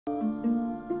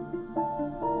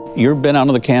You've been out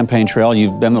on the campaign trail.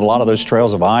 You've been on a lot of those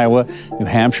trails of Iowa, New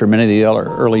Hampshire, many of the other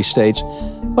early states.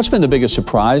 What's been the biggest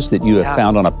surprise that you have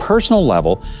found on a personal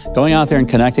level, going out there and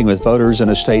connecting with voters in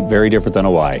a state very different than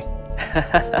Hawaii?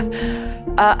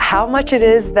 How much it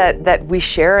is that we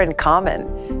share in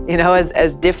common. You know,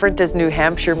 as different as New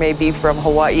Hampshire may be from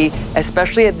Hawaii,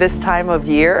 especially at this time of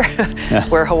year,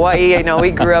 where Hawaii, you know,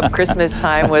 we grew up, Christmas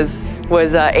time was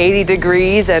 80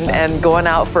 degrees and going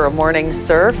out for a morning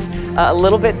surf. A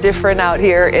little bit different out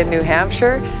here in New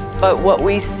Hampshire. But what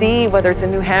we see, whether it's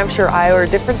in New Hampshire, Iowa, or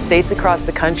different states across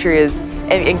the country, is,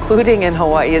 including in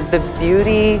Hawaii, is the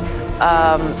beauty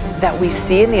that we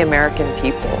see in the American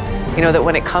people. You know, that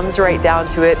when it comes right down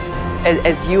to it,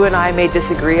 as you and I may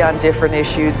disagree on different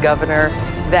issues, Governor,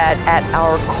 that at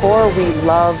our core, we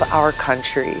love our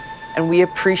country. And we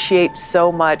appreciate so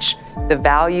much the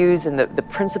values and the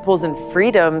principles and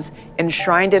freedoms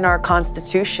enshrined in our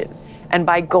Constitution. And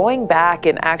by going back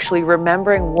and actually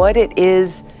remembering what it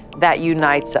is that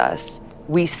unites us,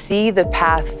 we see the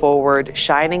path forward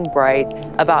shining bright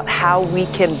about how we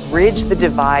can bridge the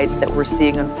divides that we're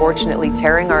seeing, unfortunately,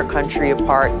 tearing our country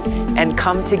apart, and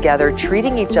come together,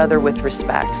 treating each other with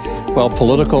respect. Well,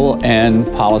 political and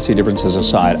policy differences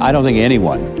aside, I don't think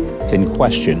anyone can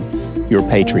question your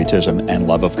patriotism and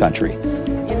love of country.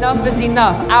 Enough is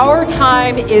enough. Our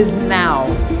time is now.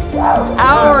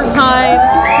 Our time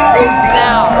is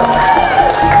now.